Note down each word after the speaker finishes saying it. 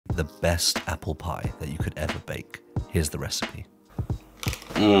the best apple pie that you could ever bake. Here's the recipe.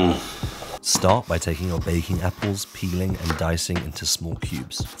 Start by taking your baking apples, peeling and dicing into small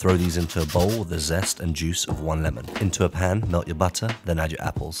cubes. Throw these into a bowl with the zest and juice of 1 lemon. Into a pan, melt your butter, then add your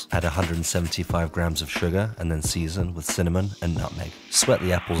apples. Add 175 grams of sugar and then season with cinnamon and nutmeg. Sweat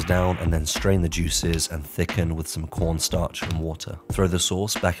the apples down and then strain the juices and thicken with some cornstarch and water. Throw the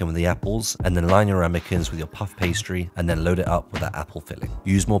sauce back in with the apples and then line your ramekins with your puff pastry and then load it up with that apple filling.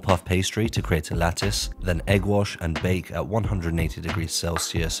 Use more puff pastry to create a lattice, then egg wash and bake at 180 degrees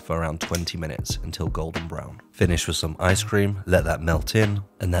Celsius for around 20 minutes until golden brown. Finish with some ice cream, let that melt in,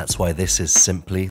 and that's why this is simply